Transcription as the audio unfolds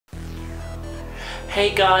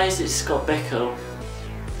Hey guys, it's Scott Bickel.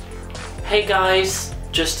 Hey guys,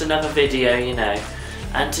 just another video, you know.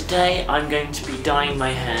 And today I'm going to be dyeing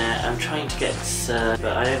my hair. I'm trying to get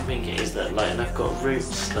but I don't think it is that light, and I've got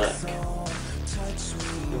roots, look.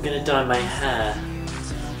 I'm gonna dye my hair.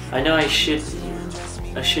 I know I should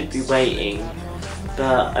be waiting,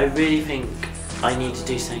 but I really think I need to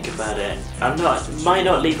do something about it. Might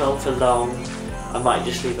not leave it on for long. I might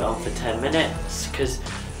just leave it on for 10 minutes because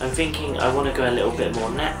I'm thinking I want to go a little bit more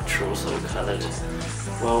natural sort of coloured.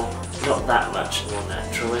 Well, not that much more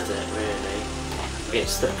natural, is it really?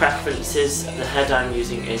 It's the Preferences. The head I'm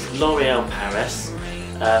using is L'Oreal Paris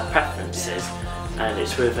Preferences, and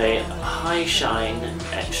it's with a high shine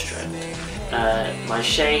extract. My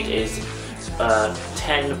shade is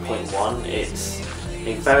 10.1. It's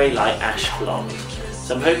a very light ash blonde.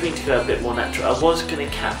 So I'm hoping to go a bit more natural. I was going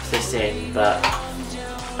to cap this in, but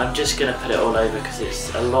I'm just going to put it all over because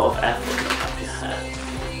it's a lot of effort to cap your hair.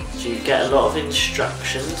 So you get a lot of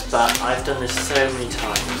instructions, but I've done this so many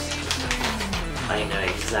times. I know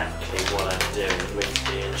exactly what I'm doing with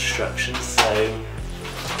the instructions, so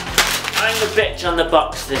I'm the bitch on the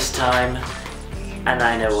box this time, and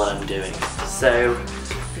I know what I'm doing. So,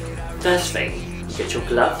 first thing, you get your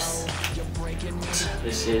gloves.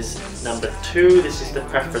 This is number 2, this is the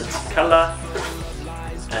preference colour,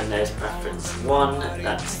 and there's preference 1,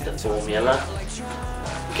 that's the formula.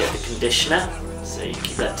 You get the conditioner, so you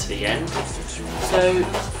keep that to the end. So,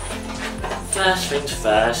 first things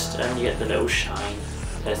first, and you get the little shine.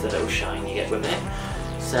 There's the little shine you get with it.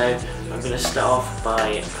 So I'm going to start off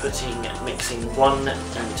by mixing 1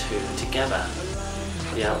 and 2 together.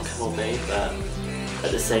 The outcome will be, but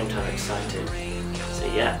at the same time excited. So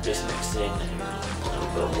yeah, just mixing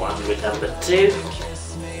number 1 with number 2.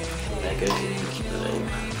 And there goes the little.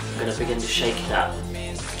 I'm going to begin to shake it up.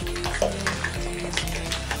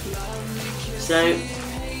 So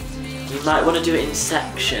you might want to do it in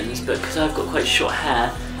sections, but because I've got quite short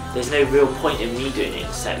hair, there's no real point in me doing it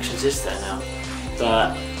in sections, is there now?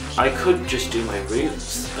 But I could just do my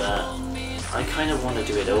roots, but I kind of want to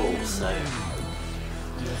do it all, so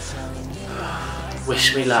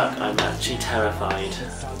wish me luck. I'm actually terrified,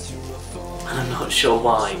 and I'm not sure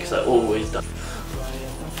why, because I always do.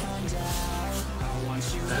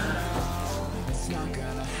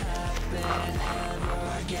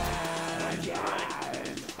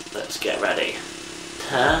 Let's get ready.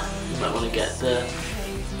 Hair, you might want to get the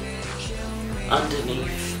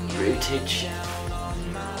underneath rootage.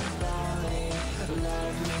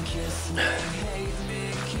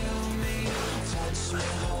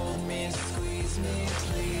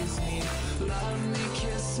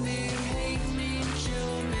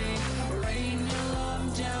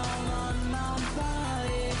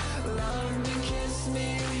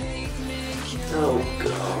 Oh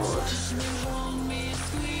god.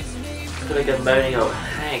 I feel like a moaning old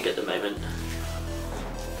hag at the moment.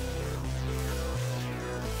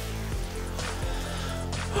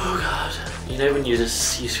 Oh god. You know when you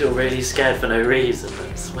feel really scared for no reason?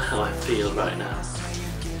 That's how I feel right now.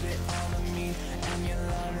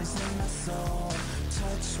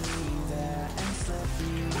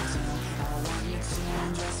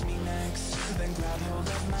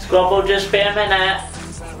 Squabble, just be a minute.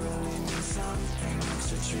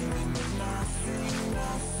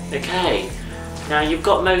 Okay, now you've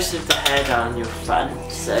got most of the hair down your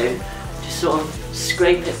front, so just sort of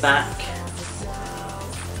scrape it back.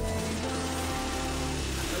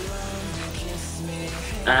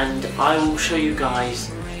 And I will show you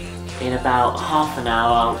guys in about half an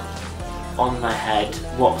hour on my head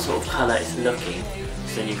what sort of colour it's looking,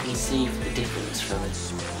 so you can see the difference from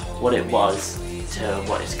what it was to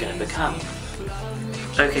what it's going to become.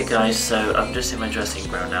 Okay guys, so I'm just in my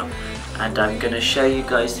dressing gown now, and I'm going to show you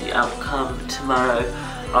guys the outcome tomorrow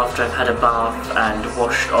after I've had a bath and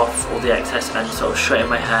washed off all the excess and sort of straightened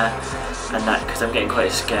my hair and that, because I'm getting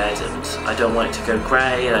quite scared and I don't want it to go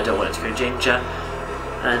grey and I don't want it to go ginger,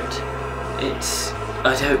 and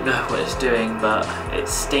I don't know what it's doing, but it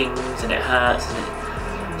stings and it hurts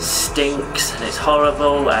and it stinks and it's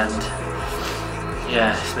horrible, and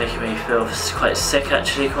yeah, it's making me feel quite sick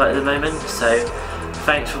actually at the moment. So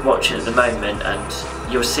thanks for watching at the moment, and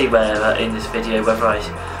you'll see whether in this video whether I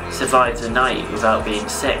survive the night without being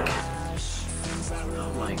sick.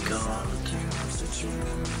 Oh my god.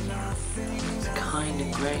 It's kind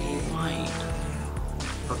of grey white.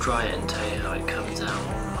 I'll dry it and tell you how it comes out.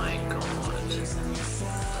 Oh my god.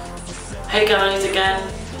 Hey guys again.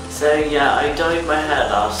 So yeah, I dyed my hair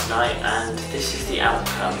last night and this is the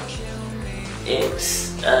outcome.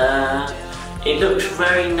 It looks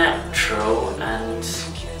very natural and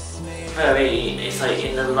it's like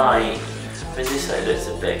in the light But this side looks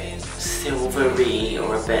a bit silvery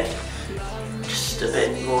or just a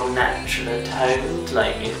bit more natural toned,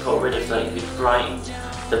 like it got rid of like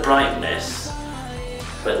the brightness,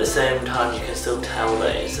 but at the same time you can still tell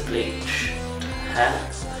that it's a bleach hair.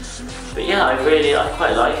 But yeah, I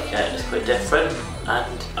quite like it, it's quite different,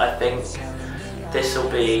 and I think this will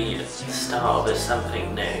be the start of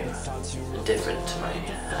something new and different to my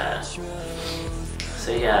hair.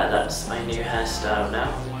 So yeah, that's my new hairstyle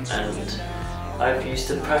now, and I've used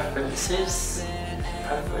the preferences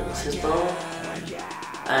bar.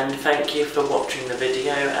 And thank you for watching the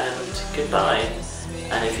video, and goodbye.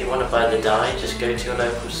 And if you want to buy the dye, just go to your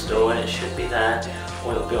local store and it should be there,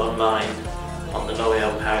 or it'll be online on the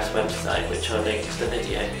L'Oreal Paris website, which I'll link to the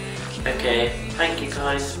video. Okay, thank you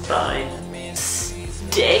guys, bye.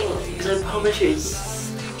 Stinks, I promise you it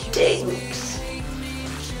stinks.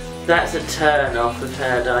 That's a turn off of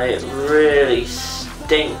hair dye, it really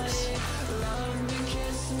stinks.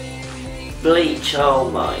 Bleach, oh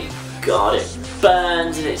my god, it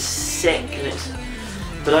burns and it's sick,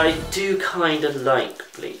 but I do kind of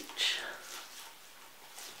like bleach.